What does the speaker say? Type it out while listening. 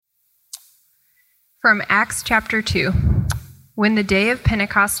From Acts chapter 2. When the day of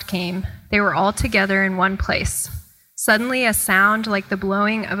Pentecost came, they were all together in one place. Suddenly a sound like the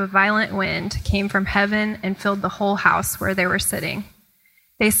blowing of a violent wind came from heaven and filled the whole house where they were sitting.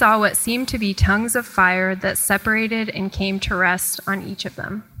 They saw what seemed to be tongues of fire that separated and came to rest on each of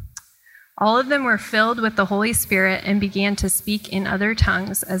them. All of them were filled with the Holy Spirit and began to speak in other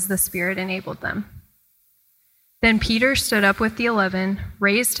tongues as the Spirit enabled them. Then Peter stood up with the 11,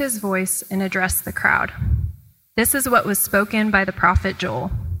 raised his voice, and addressed the crowd. This is what was spoken by the prophet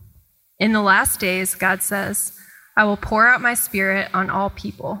Joel. In the last days, God says, I will pour out my Spirit on all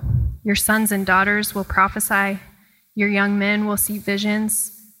people. Your sons and daughters will prophesy. Your young men will see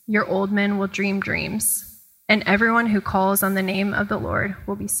visions. Your old men will dream dreams. And everyone who calls on the name of the Lord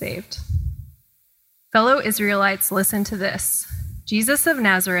will be saved. Fellow Israelites, listen to this. Jesus of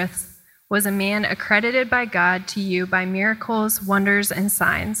Nazareth was a man accredited by God to you by miracles, wonders, and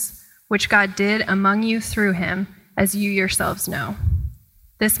signs, which God did among you through him, as you yourselves know.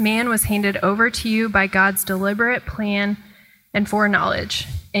 This man was handed over to you by God's deliberate plan and foreknowledge,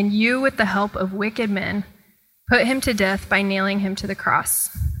 and you, with the help of wicked men, put him to death by nailing him to the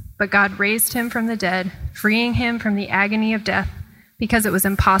cross. But God raised him from the dead, freeing him from the agony of death, because it was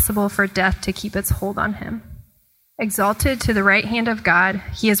impossible for death to keep its hold on him. Exalted to the right hand of God,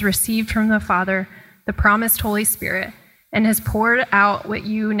 he has received from the Father the promised Holy Spirit and has poured out what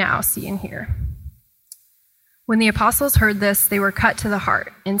you now see and hear. When the apostles heard this, they were cut to the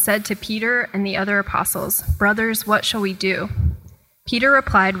heart and said to Peter and the other apostles, Brothers, what shall we do? Peter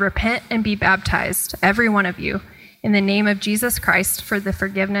replied, Repent and be baptized, every one of you, in the name of Jesus Christ for the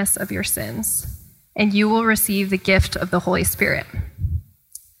forgiveness of your sins, and you will receive the gift of the Holy Spirit.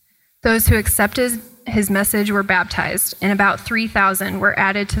 Those who accepted his message were baptized, and about 3,000 were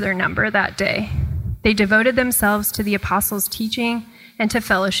added to their number that day. They devoted themselves to the apostles' teaching and to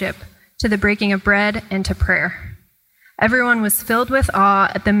fellowship, to the breaking of bread and to prayer. Everyone was filled with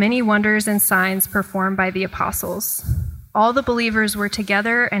awe at the many wonders and signs performed by the apostles. All the believers were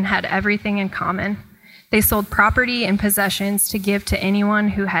together and had everything in common. They sold property and possessions to give to anyone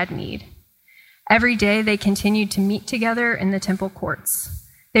who had need. Every day they continued to meet together in the temple courts.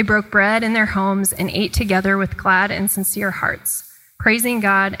 They broke bread in their homes and ate together with glad and sincere hearts, praising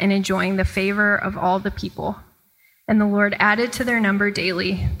God and enjoying the favor of all the people. And the Lord added to their number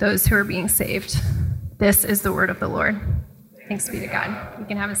daily those who are being saved. This is the word of the Lord. Thanks be to God. You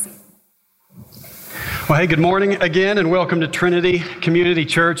can have a seat. Well, hey, good morning again, and welcome to Trinity Community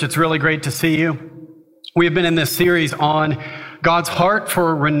Church. It's really great to see you. We have been in this series on God's heart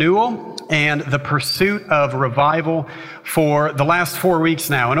for renewal and the pursuit of revival for the last 4 weeks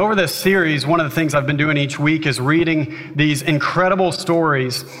now. And over this series, one of the things I've been doing each week is reading these incredible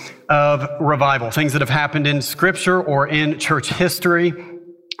stories of revival, things that have happened in Scripture or in church history.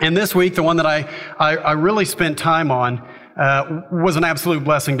 And this week, the one that I really spent time on was an absolute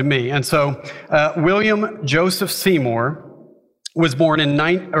blessing to me. And so William Joseph Seymour was born in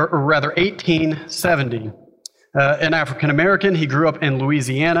 1870. An African American, he grew up in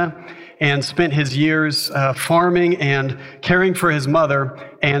Louisiana and spent his years farming and caring for his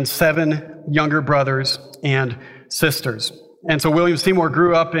mother and 7 younger brothers and sisters. And so William Seymour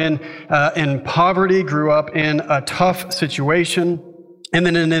grew up in poverty, grew up in a tough situation. And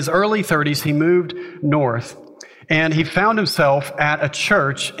then in his early 30s, he moved north and he found himself at a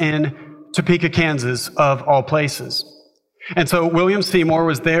church in Topeka, Kansas, of all places. And so William Seymour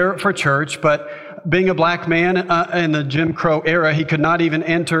was there for church, but being a black man in the Jim Crow era, he could not even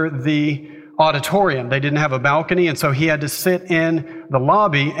enter the auditorium. They didn't have a balcony, and so he had to sit in the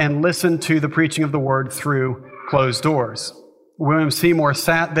lobby and listen to the preaching of the word through closed doors. William Seymour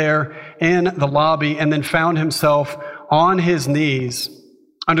sat there in the lobby and then found himself on his knees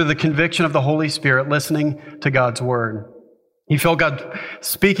under the conviction of the Holy Spirit, listening to God's word. He felt God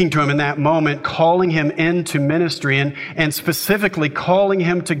speaking to him in that moment, calling him into ministry and specifically calling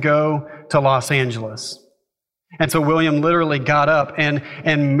him to go to Los Angeles. And so William literally got up and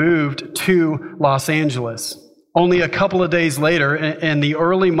moved to Los Angeles. Only a couple of days later, in the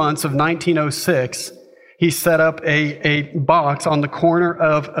early months of 1906, he set up a box on the corner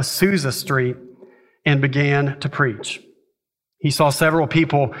of Azusa Street and began to preach. He saw several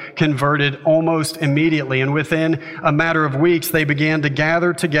people converted almost immediately, and within a matter of weeks, they began to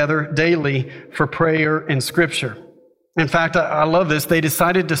gather together daily for prayer and scripture. In fact, I love this. They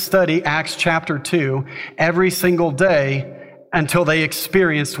decided to study Acts chapter 2 every single day until they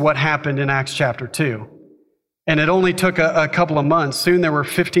experienced what happened in Acts chapter 2. And it only took a couple of months. Soon there were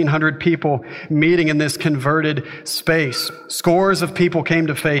 1,500 people meeting in this converted space. Scores of people came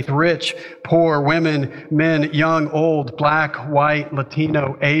to faith, rich, poor, women, men, young, old, black, white,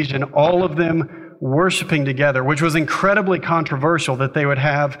 Latino, Asian. All of them worshiping together, which was incredibly controversial that they would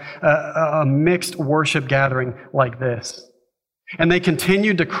have a mixed worship gathering like this. And they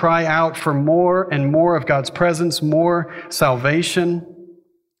continued to cry out for more and more of God's presence, more salvation.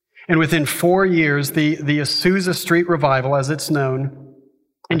 And within 4 years, the Azusa Street Revival, as it's known,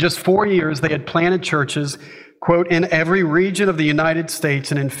 in just 4 years, they had planted churches, quote, in every region of the United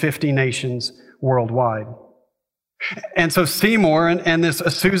States and in 50 nations worldwide. And so Seymour and this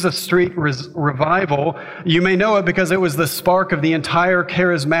Azusa Street Revival, you may know it because it was the spark of the entire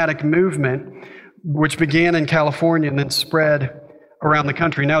charismatic movement, which began in California and then spread around the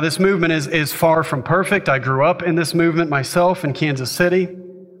country. Now, this movement is far from perfect. I grew up in this movement myself in Kansas City,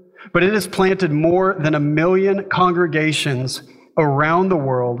 but it has planted more than 1 million congregations around the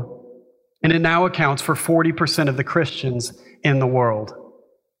world, and it now accounts for 40% of the Christians in the world.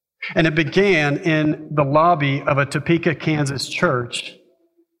 And it began in the lobby of a Topeka, Kansas church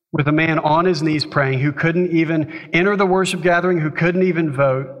with a man on his knees praying who couldn't even enter the worship gathering, who couldn't even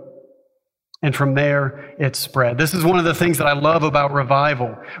vote. And from there, it spread. This is one of the things that I love about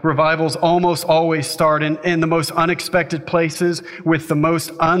revival. Revivals almost always start in the most unexpected places with the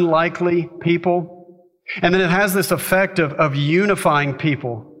most unlikely people. And then it has this effect of unifying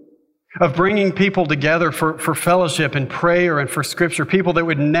people, of bringing people together for fellowship and prayer and for Scripture, people that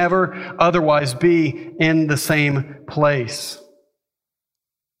would never otherwise be in the same place.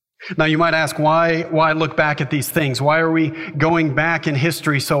 Now, you might ask, why look back at these things? Why are we going back in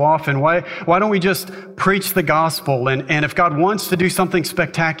history so often? Why don't we just preach the gospel? And if God wants to do something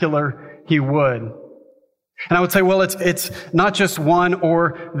spectacular, He would. And I would say, well, it's not just one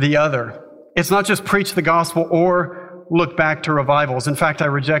or the other. It's not just preach the gospel or look back to revivals. In fact, I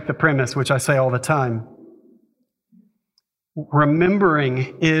reject the premise, which I say all the time.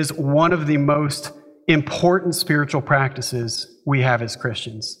 Remembering is one of the most important spiritual practices we have as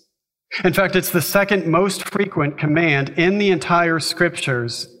Christians. In fact, it's the second most frequent command in the entire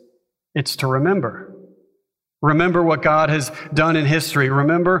Scriptures. It's to remember. Remember what God has done in history.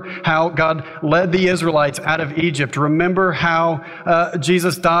 Remember how God led the Israelites out of Egypt. Remember how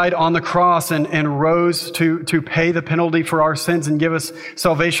Jesus died on the cross and rose to pay the penalty for our sins and give us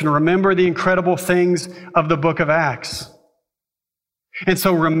salvation. Remember the incredible things of the book of Acts. And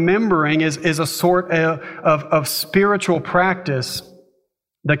so remembering is a sort of spiritual practice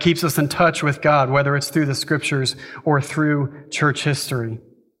that keeps us in touch with God, whether it's through the Scriptures or through church history.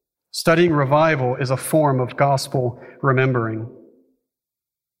 Studying revival is a form of gospel remembering.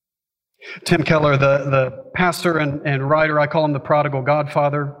 Tim Keller, the pastor and writer, I call him the prodigal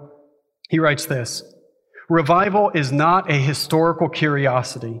godfather, he writes this: revival is not a historical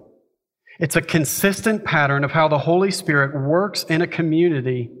curiosity. It's a consistent pattern of how the Holy Spirit works in a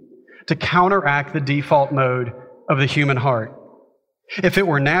community to counteract the default mode of the human heart. If it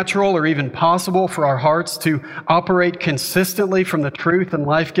were natural or even possible for our hearts to operate consistently from the truth and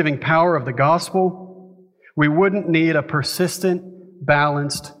life-giving power of the gospel, we wouldn't need a persistent,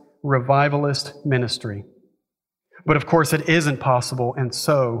 balanced, revivalist ministry. But of course it isn't possible, and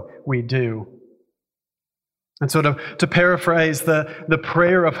so we do. And so to paraphrase the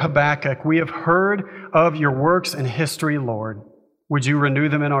prayer of Habakkuk, we have heard of your works in history, Lord. Would you renew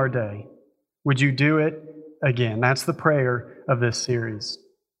them in our day? Would you do it again? That's the prayer of this series.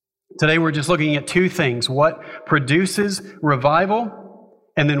 Today we're just looking at two things: what produces revival,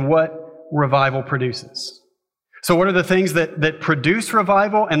 and then what revival produces. So what are the things that produce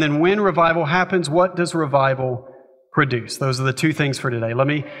revival, and then when revival happens, what does revival produce? Those are the two things for today. Let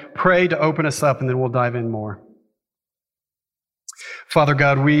me pray to open us up, and then we'll dive in more. Father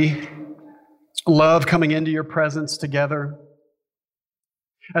God, we love coming into your presence together.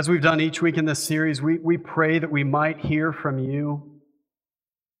 As we've done each week in this series, we pray that we might hear from you.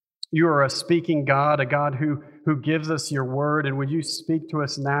 You are a speaking God, a God who gives us your word. And would you speak to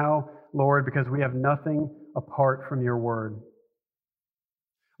us now, Lord, because we have nothing apart from your word.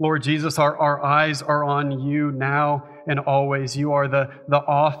 Lord Jesus, our eyes are on you now and always. You are the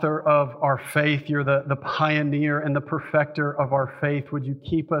author of our faith. You're the pioneer and the perfecter of our faith. Would you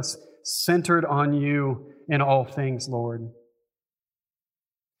keep us centered on you in all things, Lord?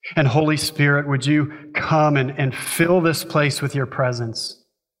 And Holy Spirit, would you come and fill this place with your presence?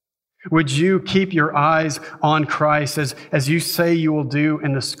 Would you keep your eyes on Christ as you say you will do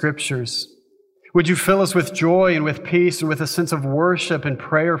in the Scriptures? Would you fill us with joy and with peace and with a sense of worship and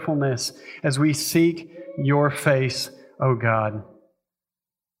prayerfulness as we seek your face, O God?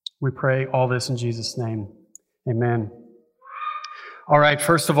 We pray all this in Jesus' name. Amen. All right,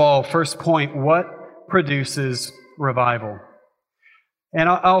 first of all, first point, what produces revival? And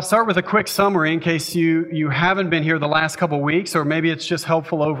I'll start with a quick summary in case you haven't been here the last couple weeks, or maybe it's just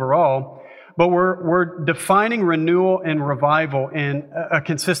helpful overall. but we're defining renewal and revival in a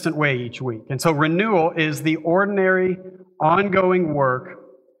consistent way each week. And so renewal is the ordinary, ongoing work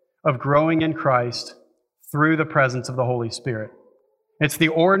of growing in Christ through the presence of the Holy Spirit. It's the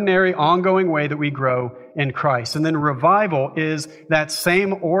ordinary, ongoing way that we grow in Christ. And then revival is that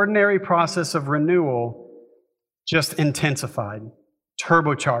same ordinary process of renewal, just intensified,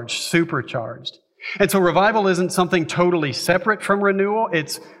 turbocharged, supercharged. And so revival isn't something totally separate from renewal.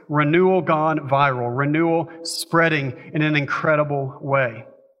 It's renewal gone viral, renewal spreading in an incredible way.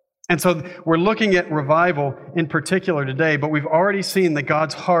 And so we're looking at revival in particular today, but we've already seen that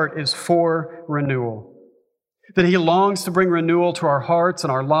God's heart is for renewal, that He longs to bring renewal to our hearts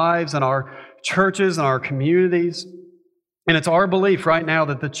and our lives and our churches and our communities. And it's our belief right now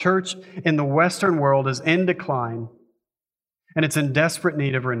that the church in the Western world is in decline and it's in desperate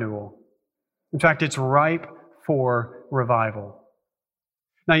need of renewal. In fact, it's ripe for revival.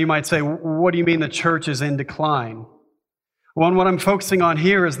 Now you might say, what do you mean the church is in decline? Well, and what I'm focusing on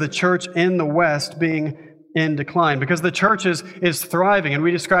here is the church in the West being in decline, because the church is thriving, and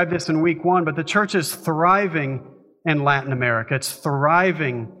we described this in week 1, but the church is thriving in Latin America. It's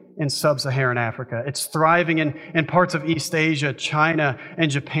thriving in sub-Saharan Africa. It's thriving in parts of East Asia, China, and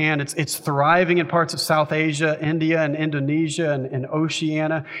Japan. It's thriving in parts of South Asia, India, and Indonesia, and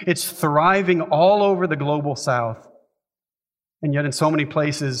Oceania. It's thriving all over the global South. And yet in so many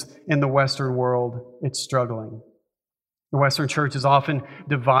places in the Western world, it's struggling. The Western church is often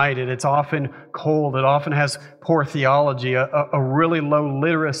divided. It's often cold. It often has poor theology, a really low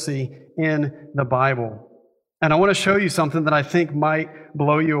literacy in the Bible. And I want to show you something that I think might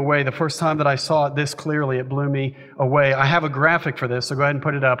blow you away. The first time that I saw it this clearly, it blew me away. I have a graphic for this, so go ahead and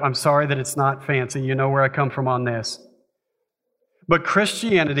put it up. I'm sorry that it's not fancy. You know where I come from on this. But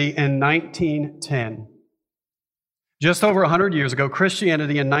Christianity in 1910, just over 100 years ago,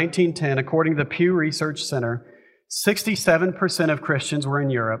 Christianity in 1910, according to the Pew Research Center, 67% of Christians were in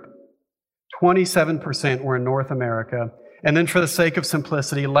Europe, 27% were in North America, and then for the sake of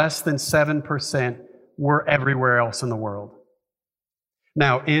simplicity, less than 7% were everywhere else in the world.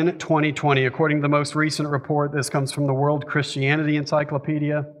 Now, in 2020, according to the most recent report, this comes from the World Christianity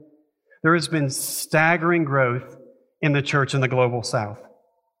Encyclopedia, there has been staggering growth in the church in the global South.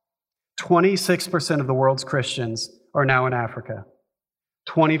 26% of the world's Christians are now in Africa.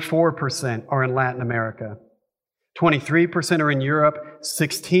 24% are in Latin America. 23% are in Europe,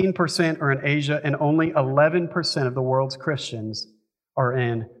 16% are in Asia, and only 11% of the world's Christians are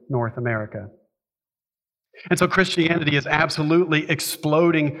in North America. And so Christianity is absolutely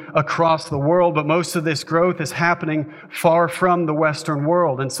exploding across the world, but most of this growth is happening far from the Western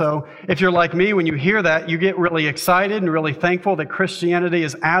world. And so if you're like me, when you hear that, you get really excited and really thankful that Christianity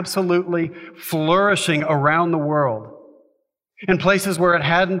is absolutely flourishing around the world. In places where it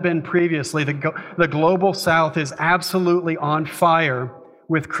hadn't been previously, the global South is absolutely on fire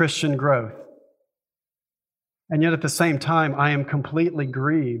with Christian growth. And yet at the same time, I am completely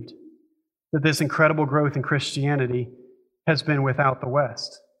grieved that this incredible growth in Christianity has been without the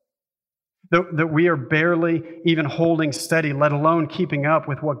West. That we are barely even holding steady, let alone keeping up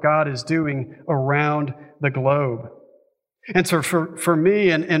with what God is doing around the globe. And so for me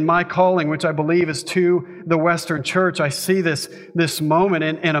and my calling, which I believe is to the Western church, I see this moment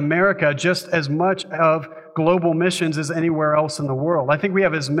in America just as much of global missions as anywhere else in the world. I think we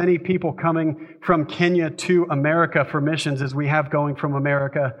have as many people coming from Kenya to America for missions as we have going from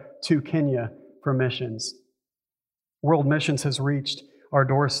America to Kenya for missions. World missions has reached our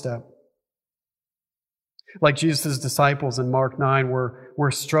doorstep. Like Jesus' disciples in Mark 9,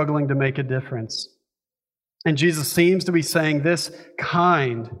 we're struggling to make a difference. And Jesus seems to be saying this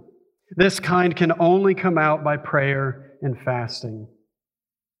kind can only come out by prayer and fasting.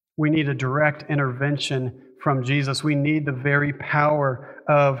 We need a direct intervention from Jesus. We need the very power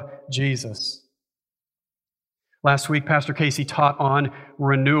of Jesus. Last week, Pastor Casey taught on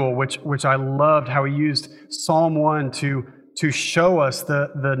renewal, which I loved how he used Psalm 1 to show us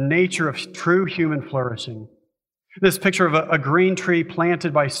the nature of true human flourishing. This picture of a green tree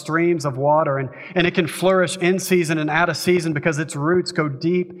planted by streams of water, and it can flourish in season and out of season because its roots go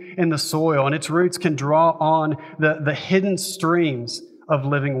deep in the soil, and its roots can draw on the hidden streams of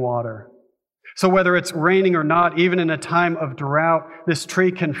living water. So whether it's raining or not, even in a time of drought, this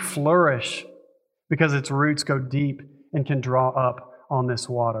tree can flourish because its roots go deep and can draw up on this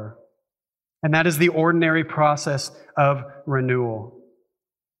water. And that is the ordinary process of renewal.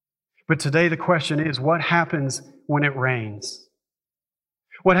 But today the question is, what happens when it rains?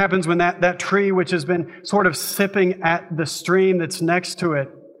 What happens when that tree, which has been sort of sipping at the stream that's next to it,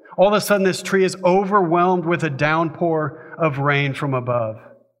 all of a sudden this tree is overwhelmed with a downpour of rain from above?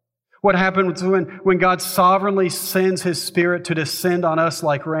 What happens when God sovereignly sends His Spirit to descend on us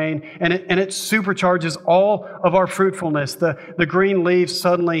like rain, and it supercharges all of our fruitfulness. The green leaves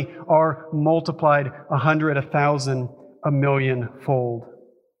suddenly are multiplied 100, 1,000, 1,000,000-fold.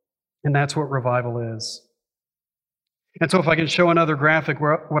 And that's what revival is. And so if I can show another graphic,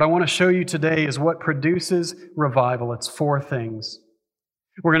 what I want to show you today is what produces revival. It's 4 things.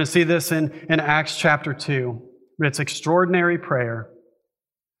 We're going to see this in Acts chapter 2. It's extraordinary prayer,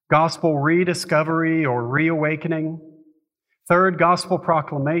 gospel rediscovery or reawakening, 3rd, gospel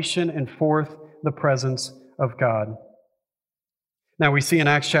proclamation, and 4th, the presence of God. Now we see in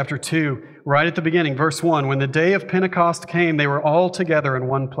Acts chapter 2, right at the beginning, verse 1, when the day of Pentecost came, they were all together in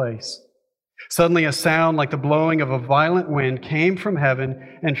one place. Suddenly a sound like the blowing of a violent wind came from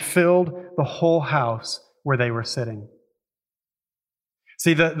heaven and filled the whole house where they were sitting.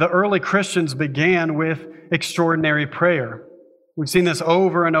 See, the early Christians began with extraordinary prayer. We've seen this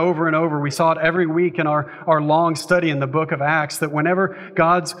over and over and over. We saw it every week in our long study in the book of Acts, that whenever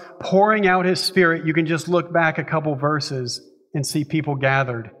God's pouring out His Spirit, you can just look back a couple verses and see people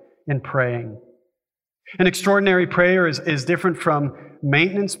gathered and praying. An extraordinary prayer is different from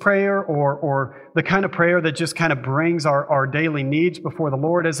maintenance prayer or the kind of prayer that just kind of brings our daily needs before the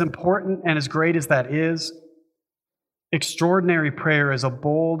Lord. As important and as great as that is, extraordinary prayer is a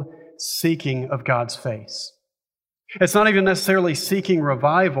bold seeking of God's face. It's not even necessarily seeking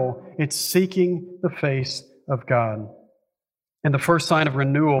revival, it's seeking the face of God. And the first sign of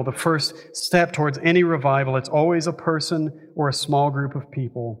renewal, the first step towards any revival, it's always a person or a small group of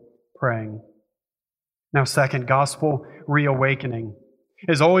people praying. Now, second, gospel reawakening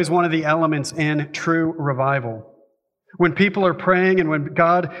is always one of the elements in true revival. When people are praying and when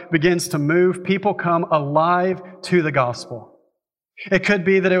God begins to move, people come alive to the gospel. It could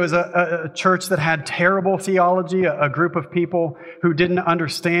be that it was a church that had terrible theology, a group of people who didn't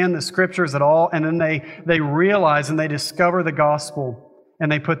understand the Scriptures at all, and then they realize and they discover the gospel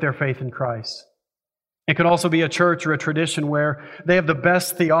and they put their faith in Christ. It could also be a church or a tradition where they have the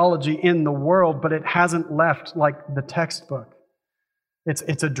best theology in the world, but it hasn't left like the textbook.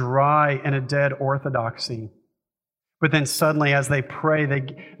 It's a dry and a dead orthodoxy. But then suddenly as they pray,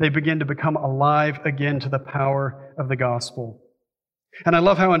 they begin to become alive again to the power of the gospel. And I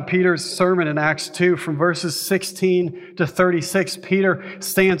love how in Peter's sermon in Acts 2, from verses 16 to 36, Peter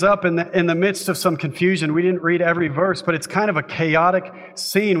stands up in the midst of some confusion. We didn't read every verse, but it's kind of a chaotic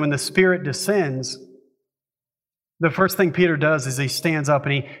scene when the Spirit descends. The first thing Peter does is he stands up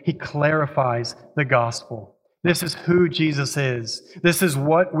and he clarifies the gospel. This is who Jesus is. This is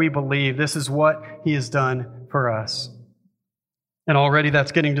what we believe. This is what He has done for us. And already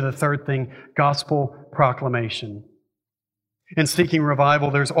that's getting to the third thing, gospel proclamation. In seeking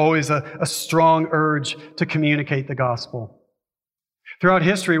revival, there's always a strong urge to communicate the gospel. Throughout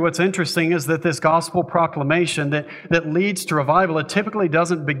history, what's interesting is that this gospel proclamation that leads to revival, it typically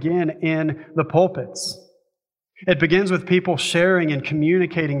doesn't begin in the pulpits. It begins with people sharing and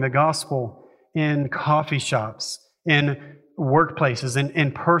communicating the gospel in coffee shops, in workplaces,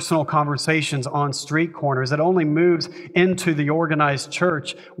 in personal conversations on street corners. It only moves into the organized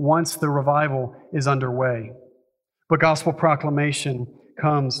church once the revival is underway. But gospel proclamation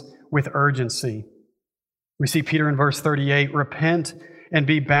comes with urgency. We see Peter in verse 38, repent and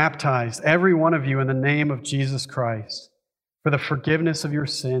be baptized, every one of you, in the name of Jesus Christ, for the forgiveness of your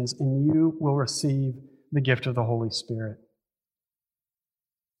sins, and you will receive the gift of the Holy Spirit.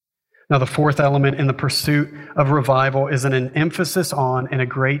 Now, the fourth element in the pursuit of revival is an emphasis on and a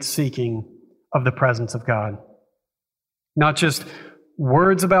great seeking of the presence of God. Not just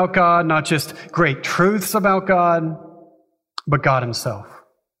words about God, not just great truths about God, but God Himself.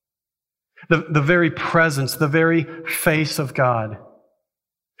 The very presence, the very face of God.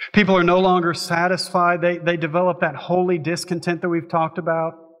 People are no longer satisfied. They develop that holy discontent that we've talked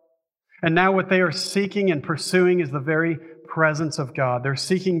about. And now what they are seeking and pursuing is the very presence of God. They're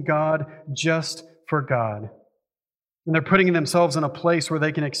seeking God just for God. And they're putting themselves in a place where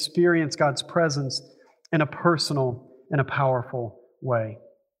they can experience God's presence in a personal and a powerful way.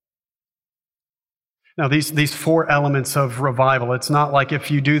 Now, these four elements of revival, it's not like if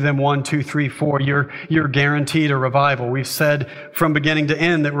you do them 1, 2, 3, 4, you're guaranteed a revival. We've said from beginning to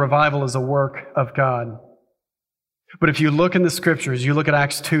end that revival is a work of God. But if you look in the Scriptures, you look at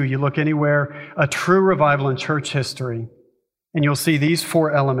Acts 2, you look anywhere, a true revival in church history, and you'll see these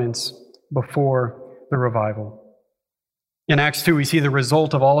four elements before the revival. In Acts 2, we see the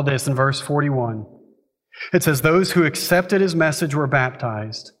result of all of this in verse 41. It says, those who accepted His message were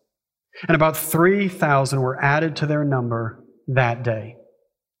baptized, and about 3,000 were added to their number that day.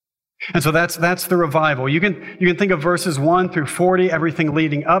 And so that's the revival. You can think of verses 1 through 40, everything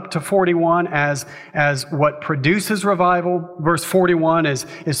leading up to 41 as what produces revival. Verse 41 is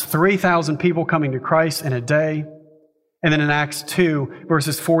 3,000 people coming to Christ in a day. And then in Acts 2,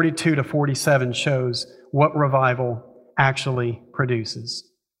 verses 42 to 47 shows what revival actually produces.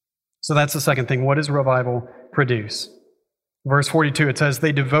 So that's the second thing. What does revival produce? Verse 42, it says,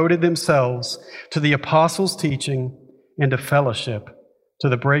 they devoted themselves to the apostles' teaching and to fellowship, to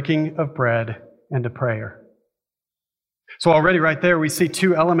the breaking of bread and to prayer. So already right there, we see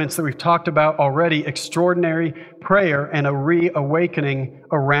two elements that we've talked about already, extraordinary prayer and a reawakening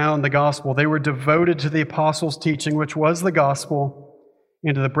around the gospel. They were devoted to the apostles' teaching, which was the gospel,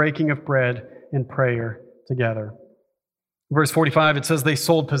 and to the breaking of bread and prayer together. Verse 45, it says, they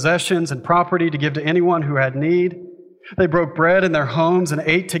sold possessions and property to give to anyone who had need. They broke bread in their homes and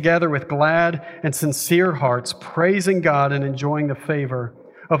ate together with glad and sincere hearts, praising God and enjoying the favor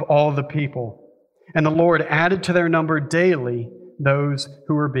of all the people. And the Lord added to their number daily those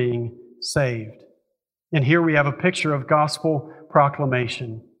who were being saved. And here we have a picture of gospel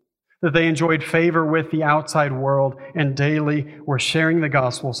proclamation, that they enjoyed favor with the outside world and daily were sharing the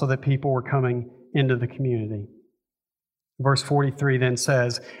gospel so that people were coming into the community. Verse 43 then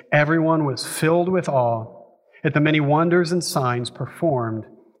says, everyone was filled with awe at the many wonders and signs performed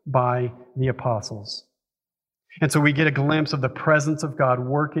by the apostles. And so we get a glimpse of the presence of God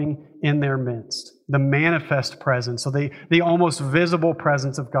working in their midst, the manifest presence, so the almost visible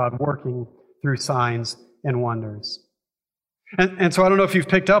presence of God working through signs and wonders. And so I don't know if you've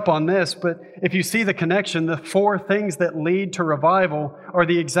picked up on this, but if you see the connection, the four things that lead to revival are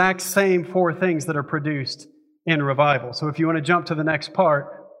the exact same four things that are produced in revival. So if you want to jump to the next part,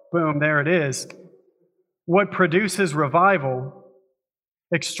 boom, there it is. What produces revival?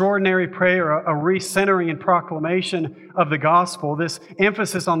 Extraordinary prayer, a recentering and proclamation of the gospel, this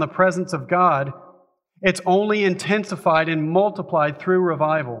emphasis on the presence of God, it's only intensified and multiplied through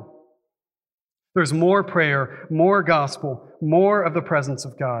revival. There's more prayer, more gospel, more of the presence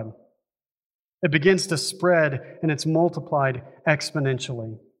of God. It begins to spread and it's multiplied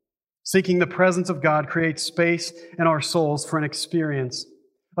exponentially. Seeking the presence of God creates space in our souls for an experience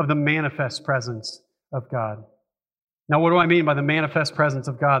of the manifest presence of God. Now, what do I mean by the manifest presence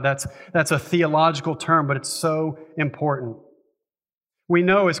of God? That's a theological term, but it's so important. We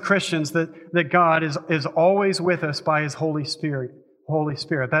know as Christians that God is always with us by His Holy Spirit. Holy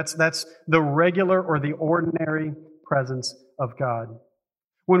Spirit. That's the regular or the ordinary presence of God.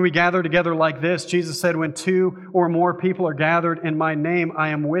 When we gather together like this, Jesus said, when two or more people are gathered in my name, I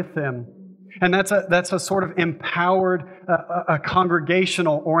am with them. And that's a sort of empowered, a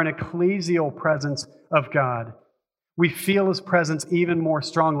congregational or an ecclesial presence of God. We feel His presence even more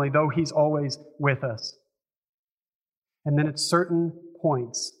strongly, though He's always with us. And then at certain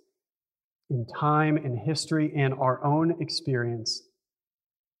points in time, in history, in our own experience,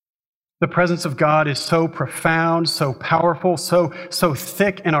 the presence of God is so profound, so powerful, so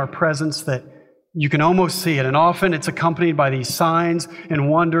thick in our presence that you can almost see it. And often it's accompanied by these signs and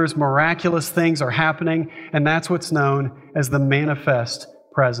wonders, miraculous things are happening, and that's what's known as the manifest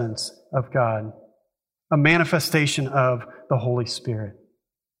presence of God. A manifestation of the Holy Spirit.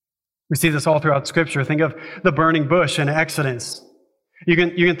 We see this all throughout Scripture. Think of the burning bush in Exodus. You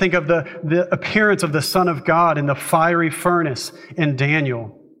can think of the appearance of the Son of God in the fiery furnace in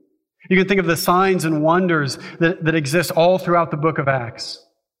Daniel. You can think of the signs and wonders that exist all throughout the book of Acts.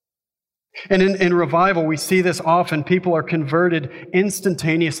 And in revival, we see this often. People are converted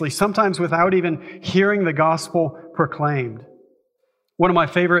instantaneously, sometimes without even hearing the gospel proclaimed. One of my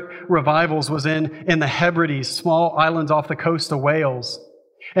favorite revivals was in the Hebrides, small islands off the coast of Wales.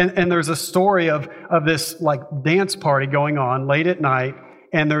 And there's a story of this like dance party going on late at night,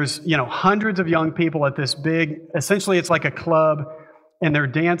 and there's hundreds of young people at this big, essentially it's like a club, and they're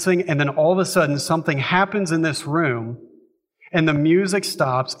dancing, and then all of a sudden something happens in this room, and the music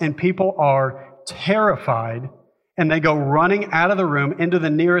stops, and people are terrified, and they go running out of the room into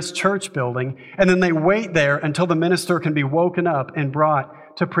the nearest church building, and then they wait there until the minister can be woken up and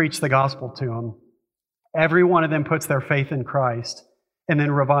brought to preach the gospel to them. Every one of them puts their faith in Christ, and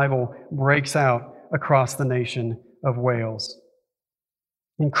then revival breaks out across the nation of Wales.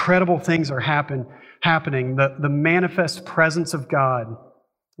 Incredible things are happening. The manifest presence of God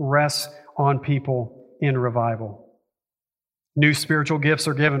rests on people in revival. New spiritual gifts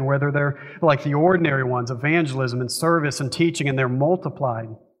are given, whether they're like the ordinary ones, evangelism and service and teaching, and they're multiplied.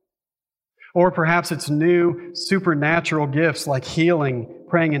 Or perhaps it's new supernatural gifts like healing,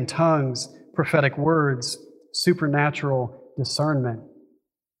 praying in tongues, prophetic words, supernatural discernment.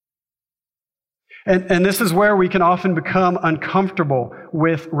 And this is where we can often become uncomfortable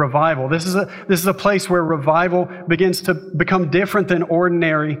with revival. This is a place where revival begins to become different than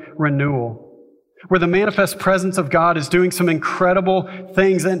ordinary renewal, where the manifest presence of God is doing some incredible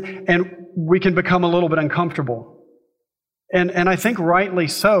things, and we can become a little bit uncomfortable. And I think rightly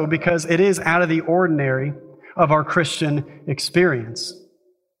so, because it is out of the ordinary of our Christian experience.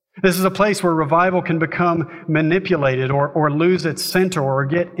 This is a place where revival can become manipulated or lose its center or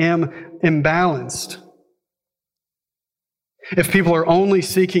get imbalanced. If people are only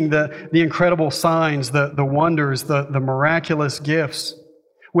seeking the incredible signs, the wonders, the miraculous gifts,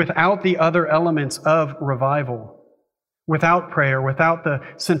 without the other elements of revival, without prayer, without the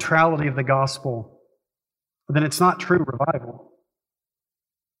centrality of the gospel, then it's not true revival.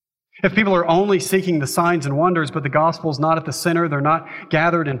 If people are only seeking the signs and wonders, but the gospel's not at the center, they're not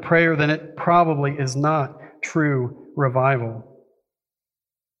gathered in prayer, then it probably is not true revival.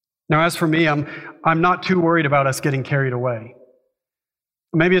 Now, as for me, I'm not too worried about us getting carried away.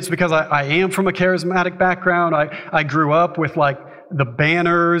 Maybe it's because I am from a charismatic background. I grew up with like the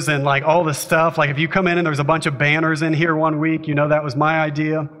banners and like all this stuff. Like if you come in and there's a bunch of banners in here one week, you know that was my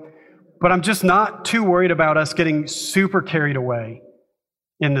idea. But I'm just not too worried about us getting super carried away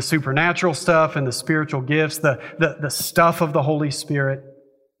in the supernatural stuff and the spiritual gifts, the stuff of the Holy Spirit.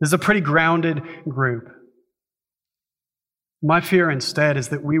 This is a pretty grounded group. My fear instead is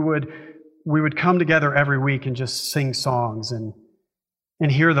that we would come together every week and just sing songs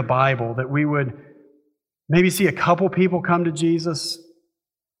and hear the Bible, that we would maybe see a couple people come to Jesus,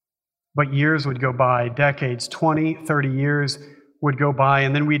 but years would go by, decades, 20, 30 years would go by,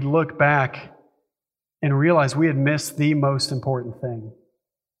 and then we'd look back and realize we had missed the most important thing.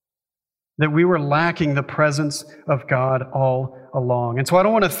 That we were lacking the presence of God all along. And so I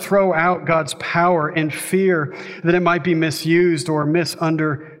don't want to throw out God's power in fear that it might be misused or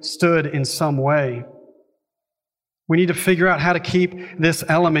misunderstood in some way. We need to figure out how to keep this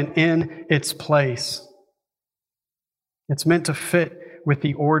element in its place. It's meant to fit with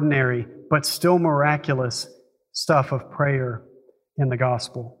the ordinary, but still miraculous stuff of prayer in the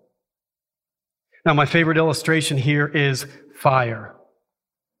gospel. Now, my favorite illustration here is fire.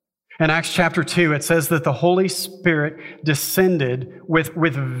 In Acts chapter 2, it says that the Holy Spirit descended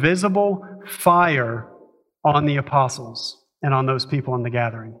with visible fire on the apostles and on those people in the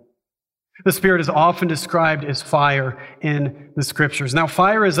gathering. The Spirit is often described as fire in the Scriptures. Now,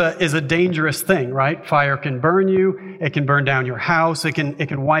 fire is a dangerous thing, right? Fire can burn you. It can burn down your house. It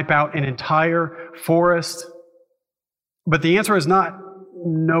can wipe out an entire forest. But the answer is not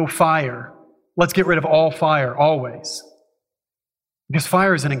no fire. Let's get rid of all fire, always. Because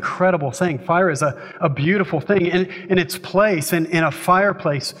fire is an incredible thing. Fire is a beautiful thing. In its place, in a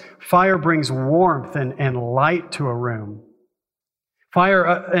fireplace, fire brings warmth and light to a room.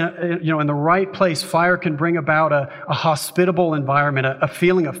 Fire, in the right place, fire can bring about a hospitable environment, a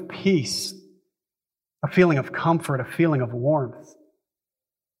feeling of peace, a feeling of comfort, a feeling of warmth.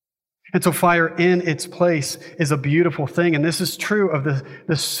 And so fire in its place is a beautiful thing. And this is true of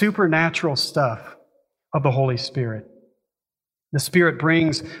the supernatural stuff of the Holy Spirit. The Spirit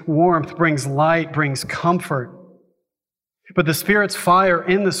brings warmth, brings light, brings comfort. But the Spirit's fire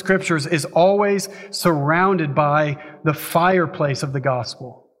in the Scriptures is always surrounded by the fireplace of the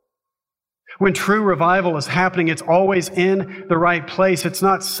gospel. When true revival is happening, it's always in the right place. It's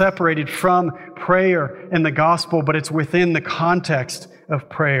not separated from prayer and the gospel, but it's within the context of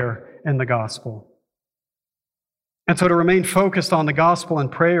prayer and the gospel. And so to remain focused on the gospel and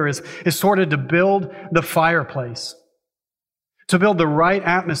prayer is sort of to build the fireplace, to build the right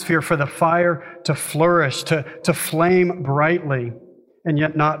atmosphere for the fire to flourish, to flame brightly, and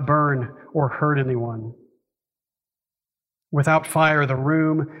yet not burn or hurt anyone. Without fire, the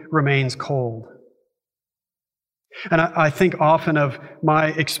room remains cold. And I think often of my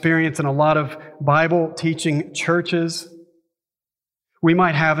experience in a lot of Bible teaching churches. We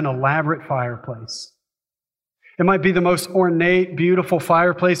might have an elaborate fireplace. It might be the most ornate, beautiful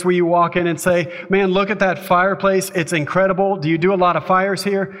fireplace where you walk in and say, man, look at that fireplace. It's incredible. Do you do a lot of fires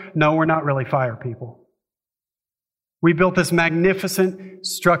here? No, we're not really fire people. We built this magnificent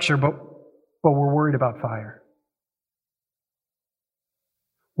structure, but we're worried about fire.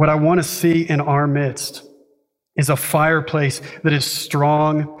 What I want to see in our midst is a fireplace that is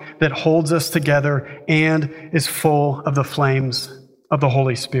strong, that holds us together, and is full of the flames of the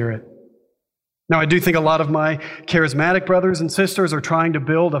Holy Spirit. Now, I do think a lot of my charismatic brothers and sisters are trying to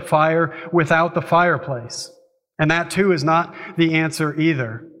build a fire without the fireplace. And that too is not the answer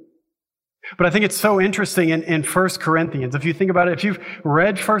either. But I think it's so interesting in 1 Corinthians. If you think about it, if you've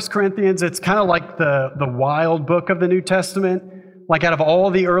read 1 Corinthians, it's kind of like the wild book of the New Testament. Like out of all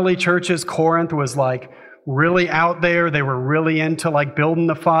the early churches, Corinth was like really out there. They were really into like building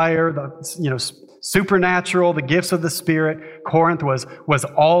the fire, supernatural, the gifts of the Spirit. Corinth was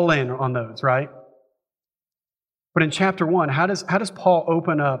all in on those, right? But in chapter 1, how does Paul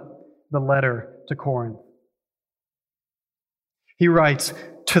open up the letter to Corinth? He writes,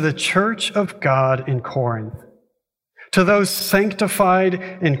 "To the church of God in Corinth, to those sanctified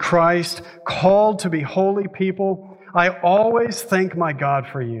in Christ, called to be holy people, I always thank my God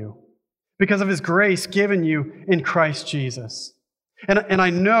for you, because of His grace given you in Christ Jesus. And I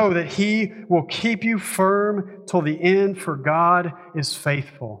know that He will keep you firm till the end, for God is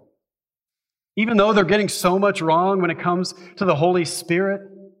faithful." Even though they're getting so much wrong when it comes to the Holy Spirit,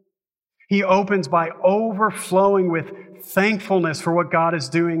 he opens by overflowing with thankfulness for what God is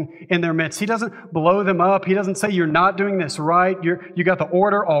doing in their midst. He doesn't blow them up. He doesn't say, "You're not doing this right. You got the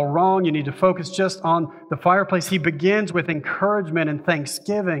order all wrong. You need to focus just on the fireplace." He begins with encouragement and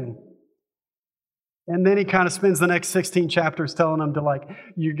thanksgiving. And then he kind of spends the next 16 chapters telling them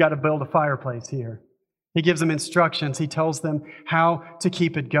you got to build a fireplace here. He gives them instructions. He tells them how to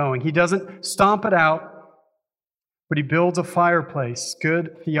keep it going. He doesn't stomp it out, but he builds a fireplace,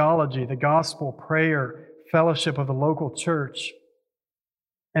 good theology, the gospel, prayer, fellowship of the local church.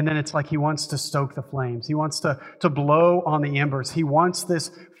 And then it's like he wants to stoke the flames. He wants to blow on the embers. He wants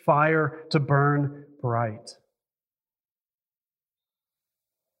this fire to burn bright.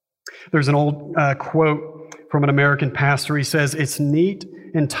 There's an old quote from an American pastor. He says, "It's neat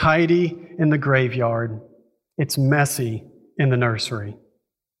and tidy in the graveyard. It's messy in the nursery."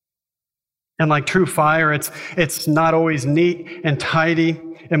 And like true fire, it's not always neat and tidy.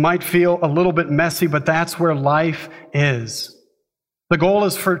 It might feel a little bit messy, but that's where life is. The goal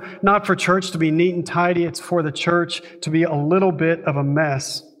is not for church to be neat and tidy. It's for the church to be a little bit of a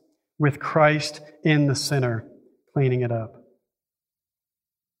mess with Christ in the center, cleaning it up.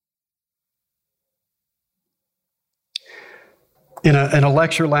 In a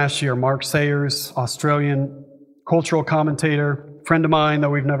lecture last year, Mark Sayers, Australian cultural commentator, friend of mine, though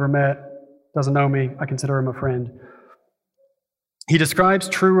we've never met, doesn't know me, I consider him a friend. He describes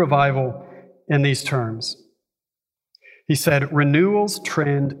true revival in these terms. He said, "Renewals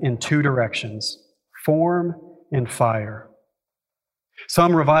trend in two directions, form and fire.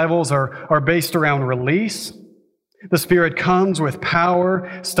 Some revivals are based around release. The Spirit comes with power.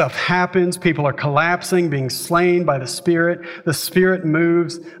 Stuff happens. People are collapsing, being slain by the Spirit. The Spirit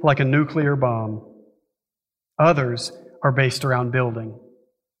moves like a nuclear bomb. Others are based around building.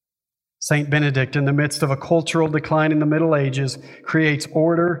 St. Benedict, in the midst of a cultural decline in the Middle Ages, creates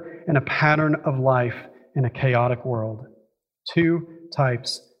order and a pattern of life in a chaotic world. Two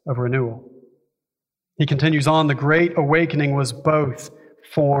types of renewal." He continues on, "The Great Awakening was both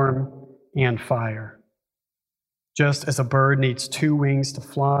form and fire. Just as a bird needs two wings to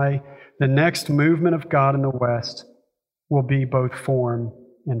fly, the next movement of God in the West will be both form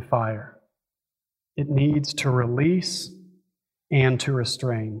and fire. It needs to release and to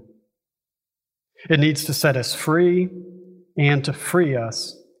restrain. It needs to set us free and to free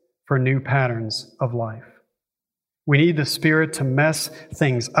us for new patterns of life. We need the Spirit to mess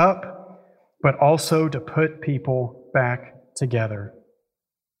things up, but also to put people back together.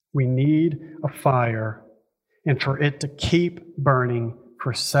 We need a fire, and for it to keep burning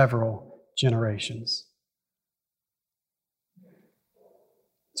for several generations."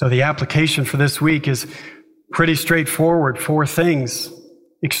 So the application for this week is pretty straightforward. 4 things.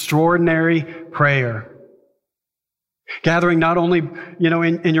 Extraordinary prayer. Gathering not only,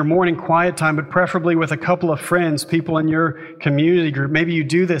 in your morning quiet time, but preferably with a couple of friends, people in your community group. Maybe you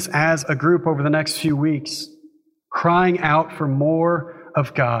do this as a group over the next few weeks, crying out for more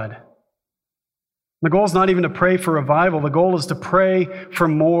of God. The goal is not even to pray for revival. The goal is to pray for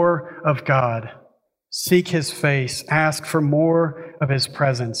more of God. Seek His face. Ask for more of His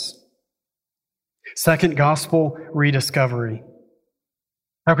presence. Second, gospel rediscovery.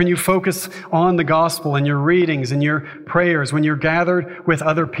 How can you focus on the gospel in your readings and your prayers when you're gathered with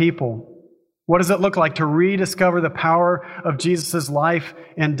other people? What does it look like to rediscover the power of Jesus' life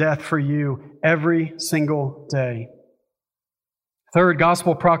and death for you every single day? Third,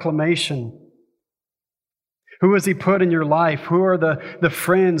 gospel proclamation. Who has He put in your life? Who are the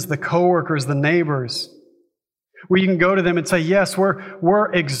friends, the coworkers, the neighbors? Where you can go to them and say, "Yes,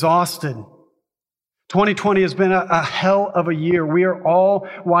 we're exhausted. 2020 has been a hell of a year. We are all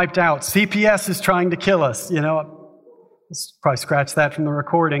wiped out. CPS is trying to kill us." Let's probably scratch that from the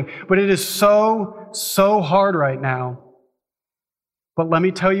recording. But it is so hard right now. But let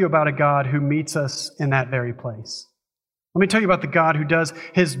me tell you about a God who meets us in that very place. Let me tell you about the God who does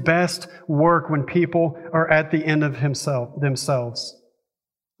his best work when people are at the end of themselves.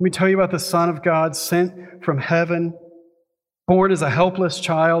 Let me tell you about the Son of God sent from heaven, born as a helpless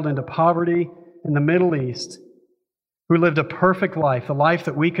child into poverty in the Middle East, who lived a perfect life, the life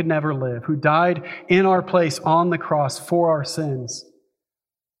that we could never live, who died in our place on the cross for our sins,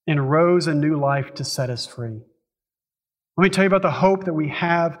 and rose a new life to set us free. Let me tell you about the hope that we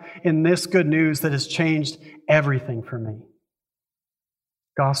have in this good news that has changed everything for me.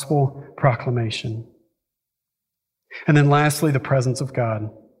 Gospel proclamation. And then lastly, the presence of God.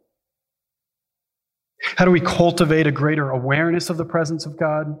 How do we cultivate a greater awareness of the presence of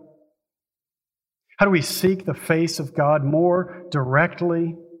God? How do we seek the face of God more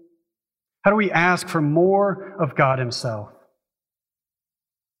directly? How do we ask for more of God himself?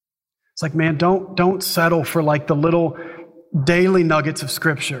 It's like, man, don't settle for like the little daily nuggets of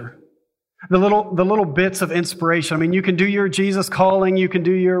Scripture, the little bits of inspiration. I mean, you can do your Jesus calling, you can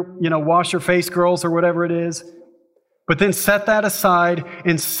do your, wash your face girls or whatever it is, but then set that aside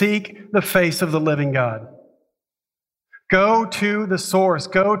and seek the face of the living God. Go to the source.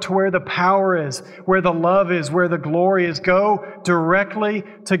 Go to where the power is, where the love is, where the glory is. Go directly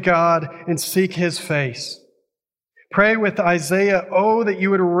to God and seek his face. Pray with Isaiah, "Oh, that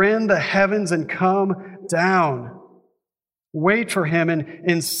you would rend the heavens and come down." Wait for him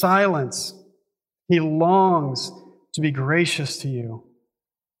in silence. He longs to be gracious to you.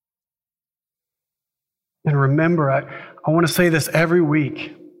 And remember, I want to say this every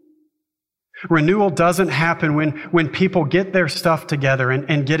week. Renewal doesn't happen when people get their stuff together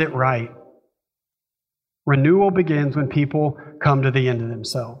and get it right. Renewal begins when people come to the end of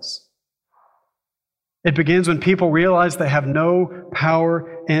themselves. It begins when people realize they have no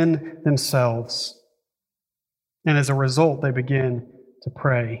power in themselves. And as a result, they begin to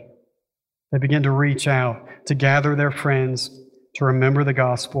pray. They begin to reach out, to gather their friends, to remember the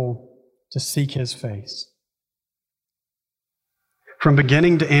gospel, to seek his face. From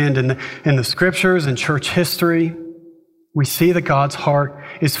beginning to end in the scriptures and church history, we see that God's heart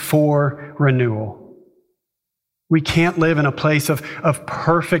is for renewal. We can't live in a place of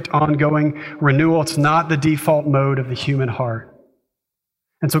perfect ongoing renewal. It's not the default mode of the human heart.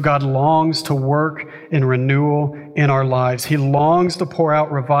 And so God longs to work in renewal in our lives. He longs to pour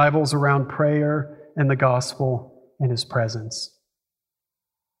out revivals around prayer and the gospel in his presence.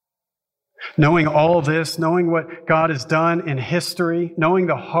 Knowing all of this, knowing what God has done in history, knowing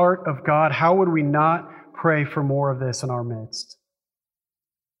the heart of God, how would we not pray for more of this in our midst?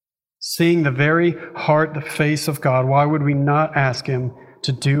 Seeing the very heart, the face of God, why would we not ask him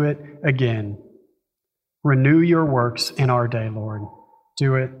to do it again? Renew your works in our day, Lord.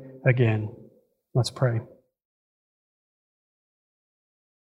 Do it again. Let's pray.